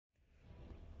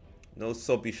No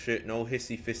sobby shit, no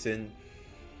hissy fissing.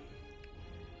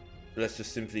 Let's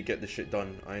just simply get the shit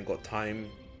done. I ain't got time.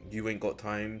 You ain't got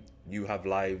time. You have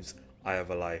lives. I have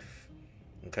a life.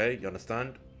 Okay, you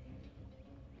understand?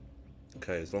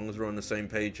 Okay, as long as we're on the same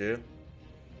page here,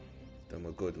 then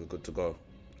we're good. We're good to go.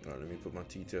 Alright, let me put my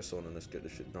TTS on and let's get the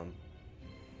shit done.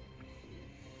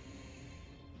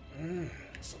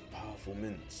 Some powerful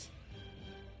mints.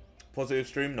 Positive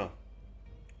stream? No.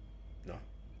 No.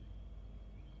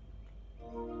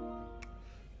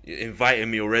 You're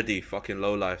inviting me already, fucking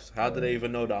lowlifes. How do they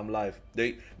even know that I'm live?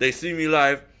 They see me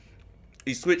live.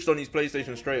 He switched on his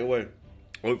PlayStation straight away.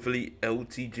 Hopefully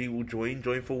LTG will join.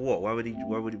 Join for what? Why would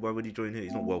he join here?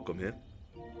 He's not welcome here.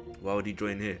 Why would he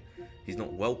join here? He's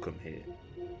not welcome here.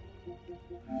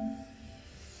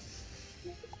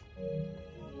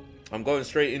 I'm going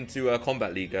straight into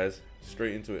Kombat League, guys.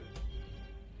 Straight into it.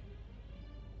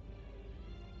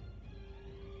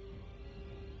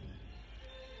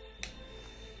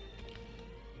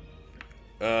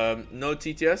 No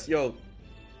TTS? Yo.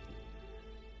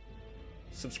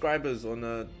 Subscribers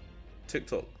on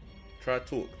TikTok. Try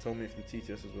talk. Tell me if the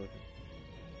TTS is working.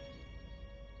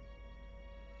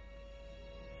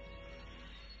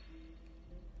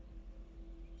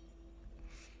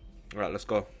 Alright, let's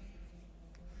go.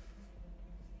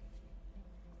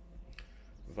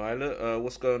 Violet,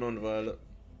 what's going on, Violet?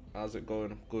 How's it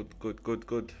going? Good.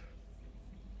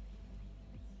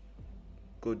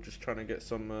 Good, just trying to get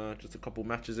some, just a couple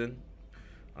matches in.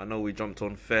 I know we jumped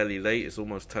on fairly late. It's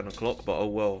almost 10 o'clock, but oh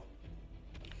well.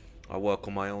 I work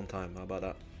on my own time. How about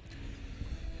that?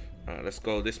 Alright, let's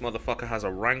go. This motherfucker has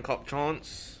a rank up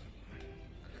chance.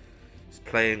 He's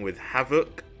playing with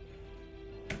Havoc.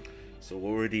 So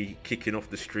we're already kicking off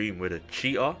the stream with a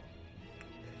cheater.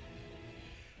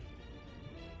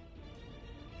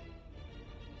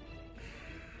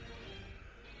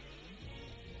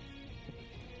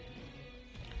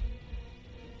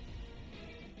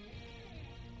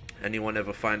 Anyone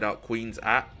ever find out Queen's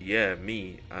at? Yeah,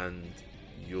 me. And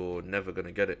you're never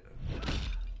gonna get it.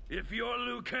 If you're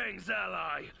Liu Kang's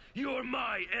ally, you're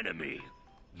my enemy.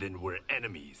 Then we're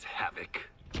enemies, Havoc.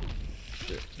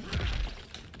 Shit.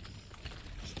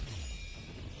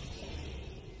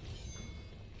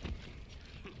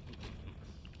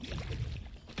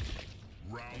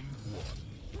 Round one.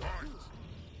 Fight.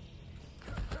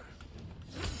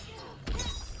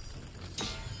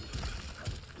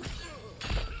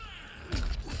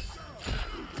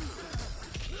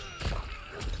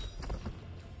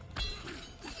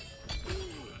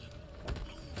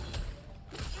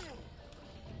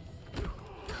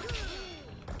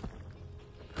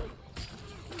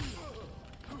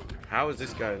 How is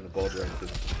this guy in the gold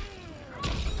ranked?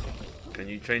 Can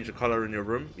you change the color in your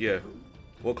room? Yeah.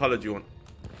 What color do you want?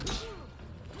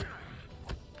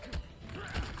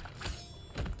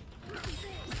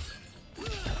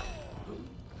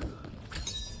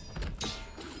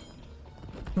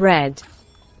 Red.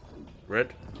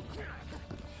 Red?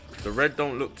 The red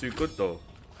don't look too good though.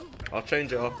 I'll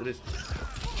change it after this.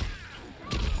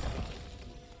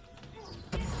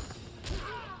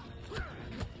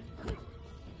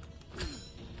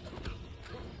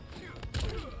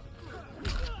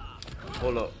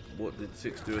 Hold up, what did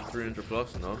 6 do? A 300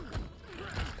 plus? No.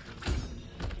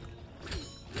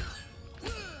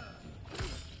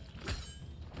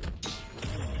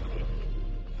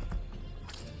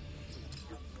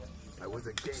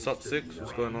 Sup 6?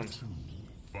 What's going on?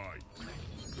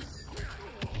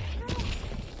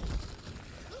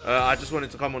 I just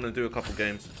wanted to come on and do a couple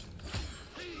games.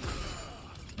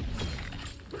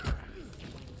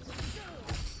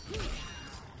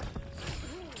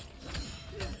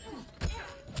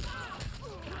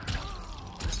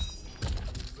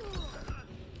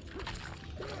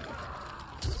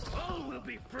 All will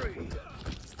be free.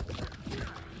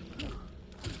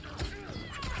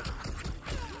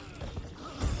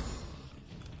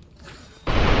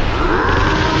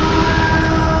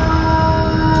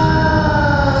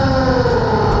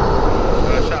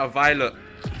 Violet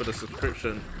for the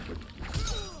subscription.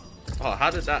 Oh,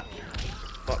 how did that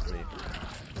fuck me?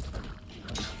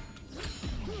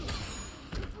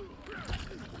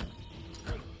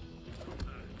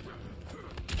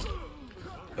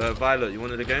 Violet, you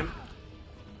wanted a game?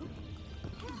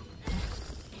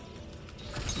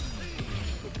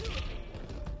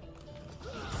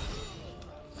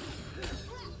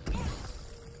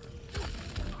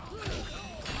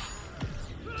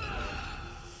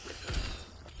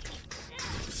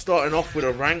 Starting off with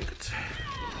a ranked.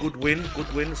 Good win, good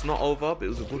win. It's not over, but it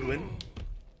was a good win.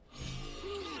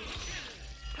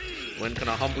 When can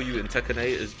I humble you in Tekken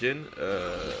 8 as Jin?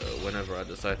 Whenever I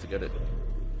decide to get it.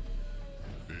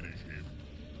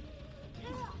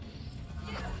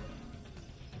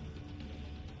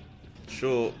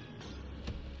 Sure.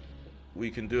 We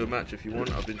can do a match if you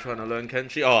want. I've been trying to learn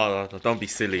Kenshi. Oh, don't be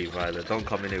silly, Violet. Don't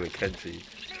come in here with Kenshi.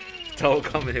 Don't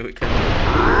come in here with Kenshi.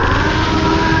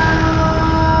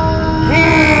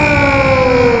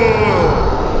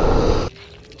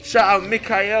 Shout out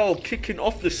Mikael kicking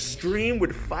off the stream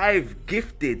with 5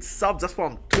 gifted subs. That's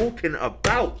what I'm talking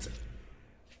about.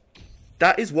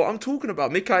 That is what I'm talking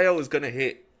about. Mikael is going to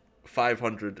hit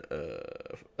 500,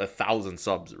 1,000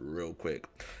 subs real quick.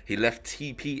 He left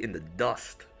TP in the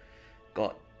dust.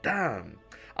 God damn.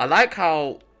 I like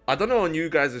how, I don't know on you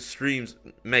guys' streams,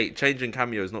 mate, changing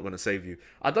cameo is not going to save you.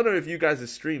 I don't know if you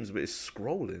guys' streams, but it's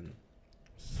scrolling.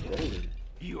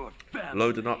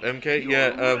 Loading up MK.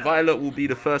 Yeah, Violet will be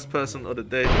the first person of the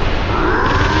day.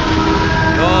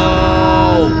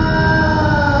 No!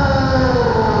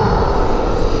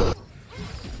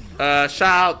 Shout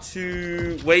out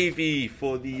to Wavy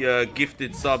for the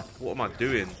gifted sub. What am I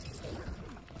doing?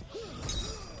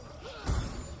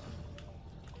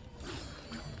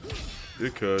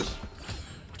 Dickhead.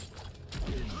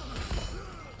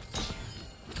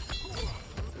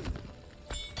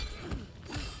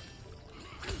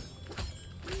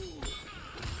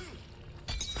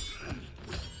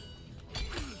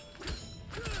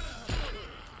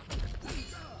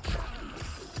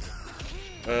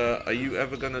 Are you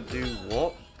ever gonna do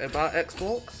what about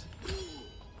Xbox?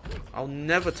 I'll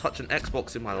never touch an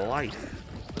Xbox in my life.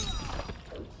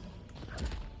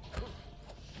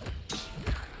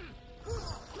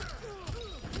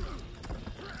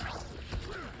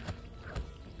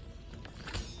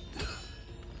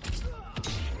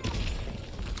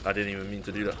 I didn't even mean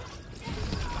to do that.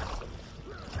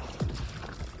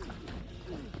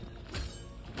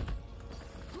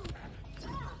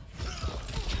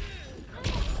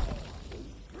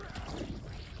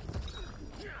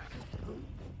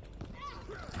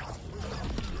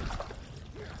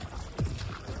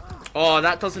 Oh,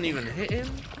 that doesn't even hit him?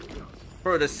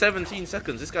 Bro, there's 17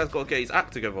 seconds. This guy's got to get his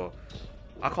act together.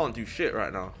 I can't do shit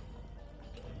right now.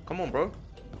 Come on, bro.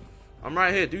 I'm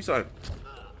right here. Do something.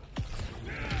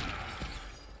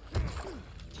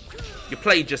 You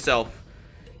played yourself.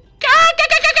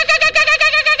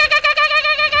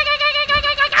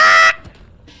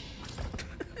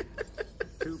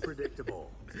 Too predictable.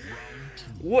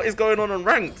 What is going on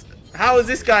ranked? How is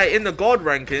this guy in the God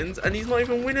rankings and he's not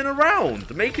even winning a round?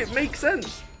 Make it make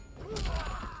sense.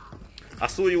 I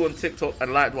saw you on TikTok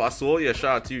and liked what I saw. Yeah,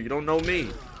 shout out to you. You don't know me.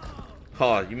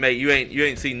 Oh, you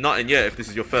ain't seen nothing yet if this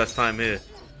is your first time here.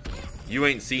 You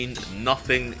ain't seen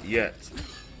nothing yet.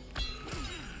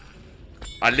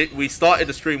 We started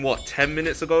the stream, what, 10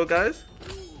 minutes ago, guys?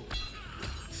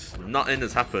 Nothing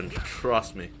has happened.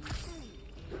 Trust me.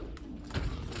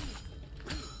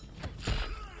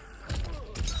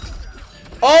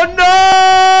 Oh,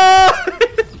 no!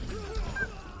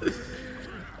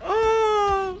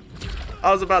 Oh,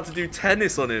 I was about to do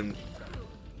tennis on him.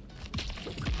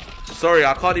 Sorry,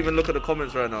 I can't even look at the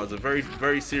comments right now. It's a very,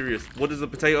 very serious. What does the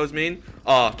potatoes mean?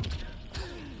 Ah,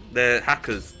 they're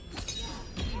hackers.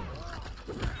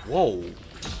 Whoa.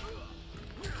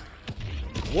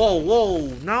 Whoa, whoa.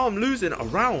 Now I'm losing a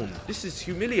round. This is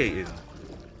humiliating.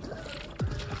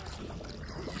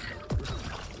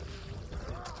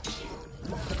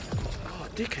 Oh,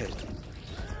 dickhead.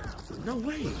 No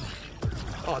way.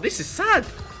 Oh, this is sad.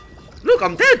 Look,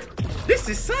 I'm dead. This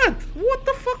is sad. What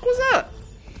the fuck was that?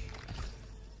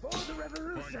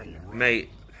 Mate.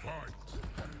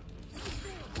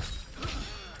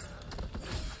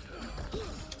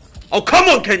 Oh, come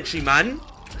on, Kenshi, man.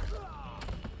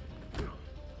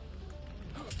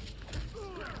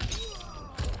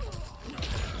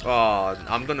 Oh,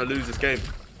 I'm gonna lose this game.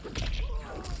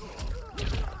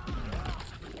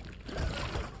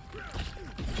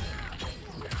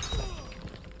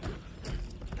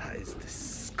 That is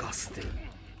disgusting.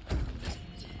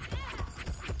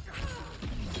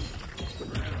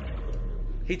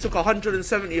 He took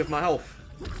 170 of my health.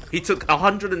 He took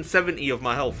 170 of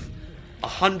my health.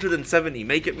 170.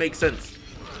 Make it make sense.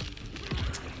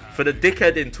 For the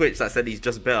dickhead in Twitch that said he's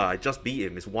just better, I just beat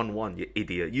him. It's 1-1, you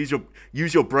idiot. Use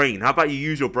your brain. How about you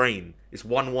use your brain? It's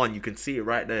 1-1. You can see it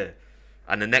right there.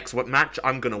 And the next match,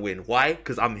 I'm gonna win. Why?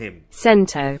 Because I'm him.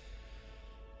 Cento.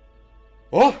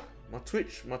 Oh, my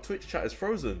Twitch chat is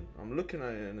frozen. I'm looking at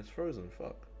it and it's frozen.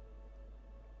 Fuck.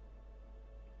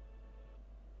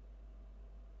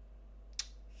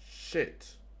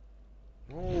 Shit.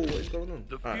 Oh, what is going on?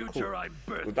 The future cool. I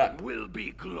We're back. birthed will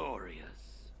be glorious.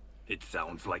 It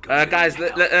sounds like guys,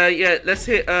 yeah, let's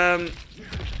hit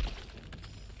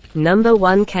Number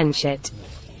 1 Kenshit.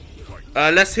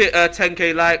 Let's hit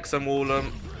 10k likes and we'll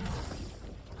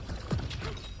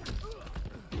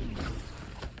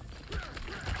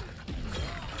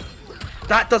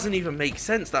That doesn't even make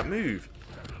sense, that move.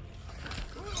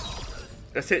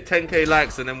 Let's hit 10k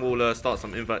likes and then we'll start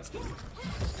some invites.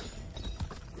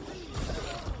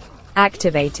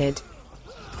 Activated.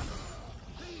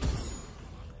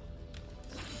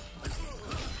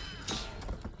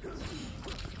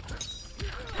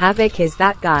 Havoc is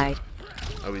that guy.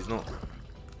 Oh, he's not.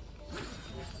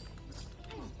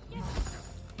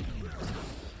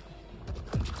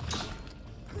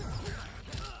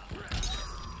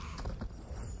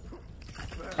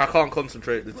 I can't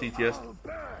concentrate the TTS.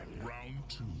 Round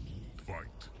 2, fight.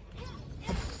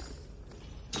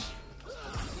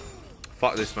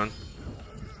 Fuck this, man.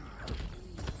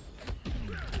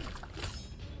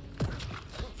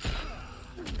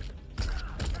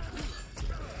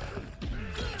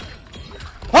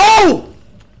 Oh!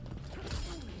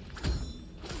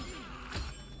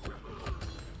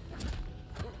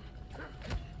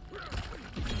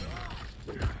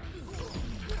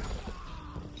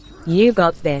 You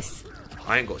got this.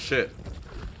 I ain't got shit.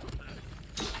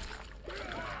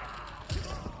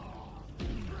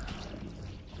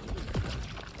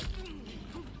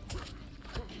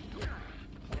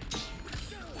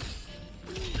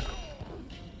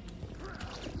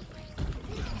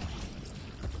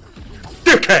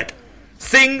 Dickhead!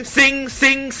 Sing, sing,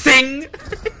 sing, sing!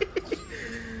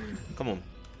 Come on.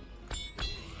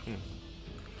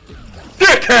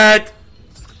 Dickhead!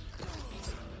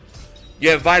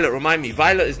 Yeah, Violet, remind me.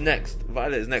 Violet is next.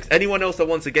 Violet is next. Anyone else that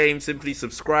wants a game, simply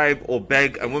subscribe or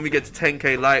beg. And when we get to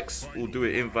 10k likes, we'll do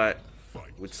an invite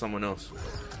with someone else.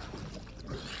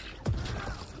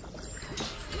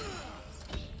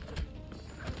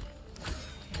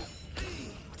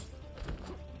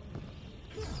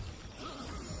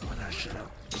 Oh, that shit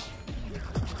up.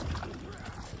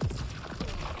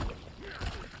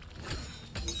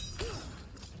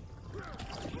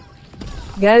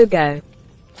 Go, go.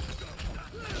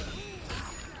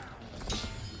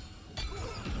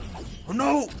 Oh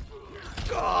no!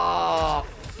 Oh,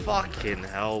 fucking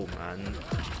hell, man.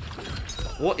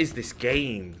 What is this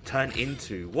game turned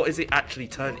into? What is it actually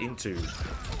turned into?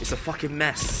 It's a fucking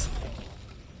mess.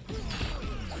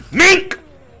 Mink!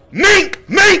 Mink!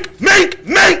 Mink! Mink!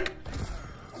 Mink!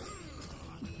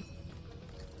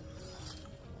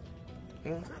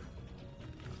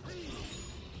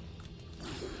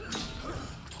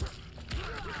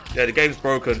 Yeah, the game's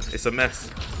broken. It's a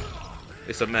mess.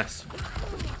 It's a mess.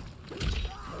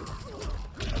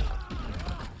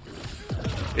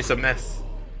 It's a mess.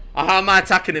 How am I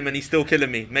attacking him and he's still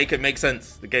killing me? Make it make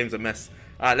sense. The game's a mess.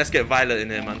 Alright, let's get Violet in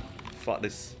here, man. Fuck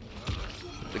this.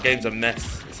 The game's a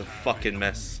mess. It's a fucking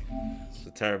mess. It's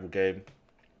a terrible game.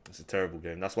 It's a terrible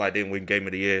game. That's why I didn't win Game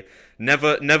of the Year.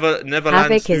 Neverland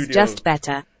Havoc Studio. is just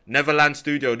better. Neverland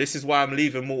Studio. This is why I'm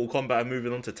leaving Mortal Kombat and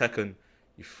moving on to Tekken.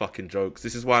 You fucking jokes.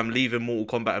 This is why I'm leaving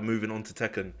Mortal Kombat and moving on to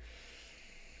Tekken.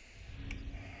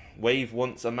 Wave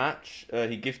wants a match.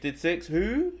 He gifted 6.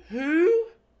 Who?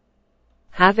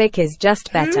 Havoc is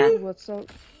just better. What's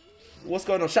up? What's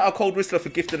going on? Shout out Cold Whistler for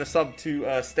gifting a sub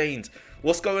to Stains.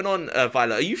 What's going on,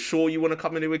 Violet? Are you sure you want to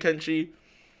come in here with Kenshi?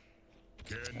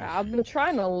 I've been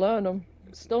trying to learn them.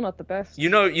 Still not the best. You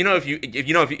know,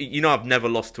 I've never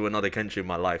lost to another Kenshi in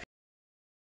my life.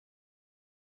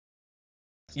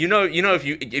 You know,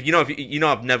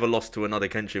 I've never lost to another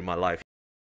Kenshi in my life.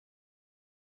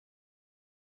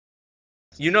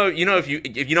 You know,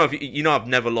 I've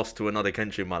never lost to another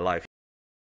Kenshi in my life.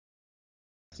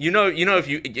 You know,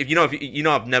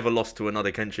 I've never lost to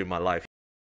another Kenshi in my life.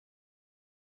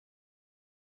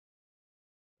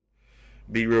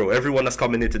 Be real. Everyone that's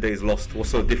coming in today is lost. What's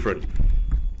so different?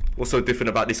 What's so different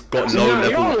about this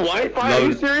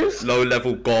low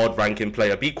level god ranking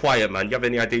player? Be quiet, man. You have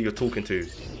any idea you're talking to?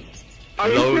 Are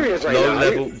you serious right now? Low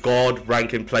level god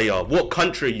ranking player. What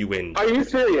country are you in? Are you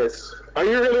serious? Are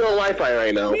you really on Wi-Fi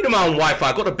right now? What do you mean I'm on Wi-Fi?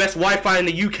 I got the best Wi-Fi in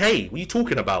the UK. What are you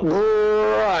talking about?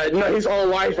 Right. No, he's on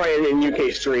Wi-Fi in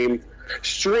UK stream.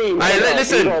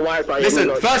 Listen.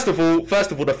 First of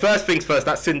all, the first things first.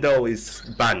 That Sindel is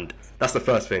banned. That's the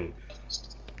first thing.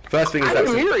 First thing is that. I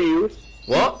can hear you.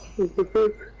 What? You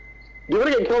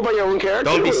want to get killed by your own character?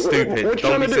 Don't be stupid. What you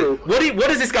trying to do? What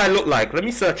does this guy look like? Let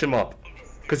me search him up.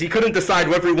 Because he couldn't decide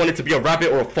whether he wanted to be a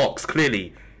rabbit or a fox.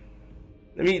 Clearly.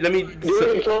 Let me. You want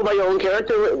to get killed by your own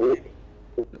character?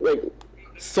 Like.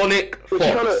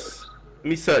 SonicFox. Let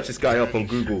me search this guy up on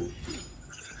Google.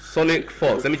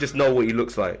 SonicFox. Let me just know what he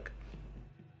looks like.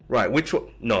 Right. Which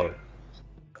one? No.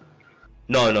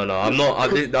 No. I'm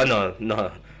not.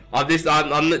 No. This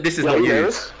is not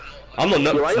you. I'm not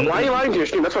nervous. Why are you lying to your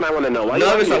stream? That's what I want to know. Why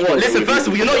nervous at what? Listen, first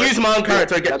of all, you're not using my own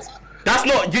character again. That's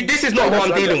not. This is not what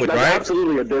I'm dealing with, right?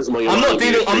 Absolutely abysmal. I'm not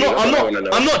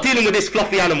dealing with this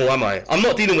fluffy animal, am I? I'm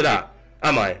not dealing with that,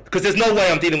 am I? Because there's no way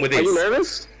I'm dealing with this. Are you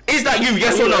nervous? Is that you?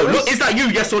 Yes or no? Look, is that you?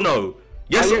 Yes or no?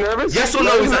 Yes. Are you nervous? Yes or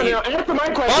no? Is that you? Answer my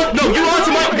question. Oh, no, you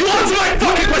answer my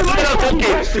fucking question when I'm talking.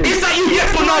 Is that you?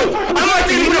 Yes or no? Am I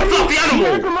dealing with a fluffy animal?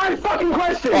 Answer my fucking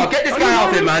question. Oh, get this guy out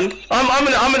of here, man. I'm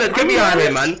gonna get me out of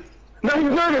here, man. No,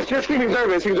 he's nervous. He's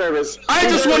nervous. He's nervous. I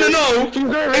just want to know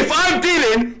if I'm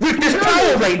dealing with this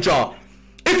Power Ranger.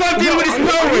 If I'm dealing with this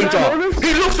Power Ranger,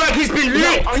 he looks like he's been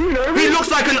licked. He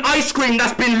looks like an ice cream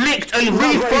that's been licked and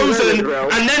refrozen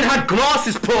and then had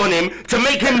glasses put on him to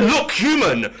make him look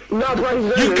human.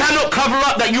 You cannot cover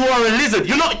up that you are a lizard.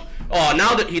 You're not. Oh,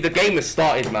 now that the game has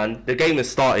started, man. The game has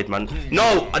started, man.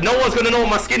 No one's gonna know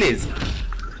what my skin is.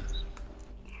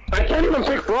 I can't even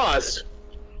pick Frost.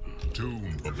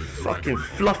 Fucking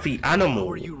fluffy animal.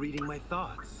 Are you reading my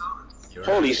thoughts?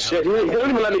 Holy shit, he didn't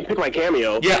even let me pick my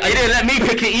cameo. Yeah, he didn't let me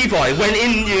pick it either. It went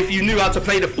in if you knew how to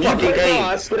play the fucking game.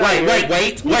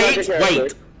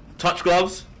 Wait. Touch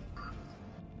gloves.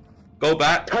 Go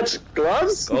back. Touch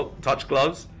gloves? Go, touch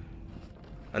gloves.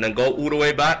 And then go all the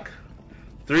way back.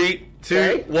 3,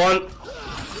 2, 1.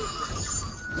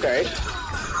 Okay.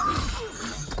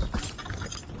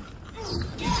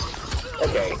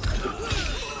 Okay.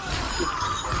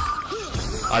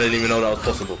 I didn't even know that was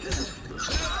possible.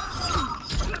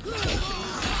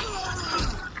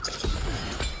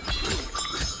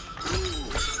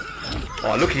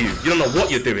 Oh, look at you. You don't know what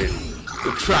you're doing.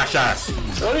 You trash ass.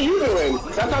 What are you doing?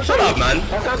 That's not Shut safe. up, man.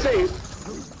 That's not safe.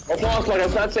 Applause like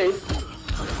that's not safe.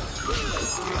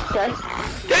 Okay.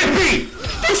 Get it, beat!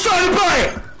 Don't try to buy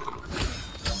it!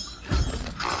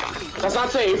 That's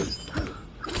not safe.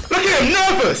 Look at him,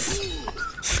 nervous!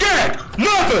 Scared!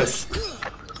 Nervous!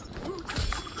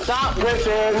 Stop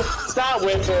whiffing. Stop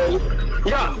whiffing.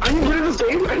 Yeah, are you good at this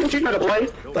game? I can teach you how to play.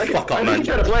 Fuck up, man. I can teach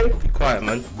you how to play. Quiet,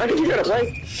 man. I can teach you how to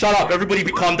play. Shut up, everybody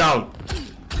be calm down.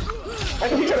 I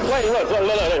can teach you how to play.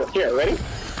 Look. Here, ready?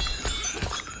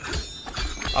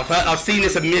 I've seen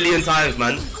this a million times,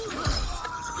 man.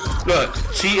 Look,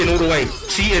 cheating all the way.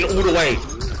 Cheating all the way.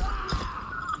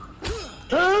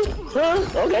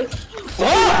 Okay.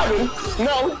 Oh!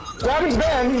 No, grabbing's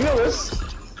banned, you know this.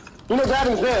 You know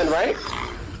grabbing's banned, right?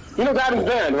 You know grabbing's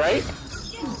banned, right?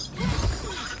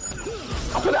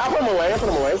 I'll put him away.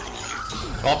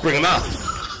 I'll bring him out.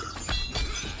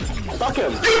 Fuck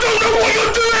him. You don't know what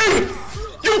you're doing!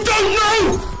 You don't know!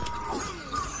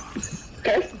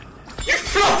 Okay. You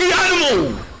fluffy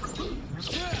animal!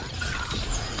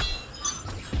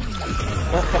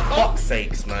 Oh, for fuck's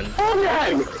sakes, man. Oh, your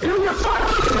head!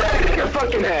 Your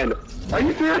fucking head! Are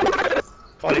you serious?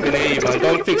 Can't even hear you, man.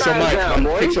 Go and fix your mic, man.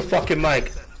 Fix your fucking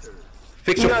mic.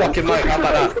 Fix your fucking mic. How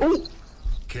about that?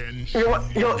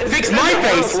 Fix my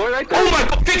face! Oh my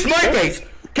god, fix my face!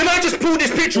 Can I just pull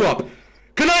this picture up?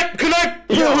 Can I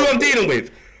pull who I'm dealing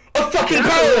with? A fucking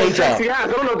Power Ranger! Yeah, I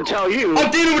don't know what to tell you.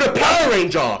 I'm dealing with a Power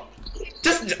Ranger!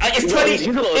 Just, it's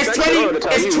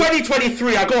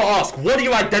 2023, I gotta ask, what do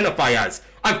you identify as?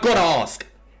 I've gotta ask.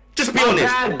 Just be honest. A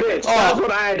bad bitch, that's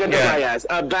what I identify as.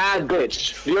 A bad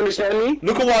bitch. Do you understand me?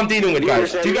 Look at what I'm dealing with,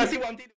 guys. Do you guys see what I'm dealing with?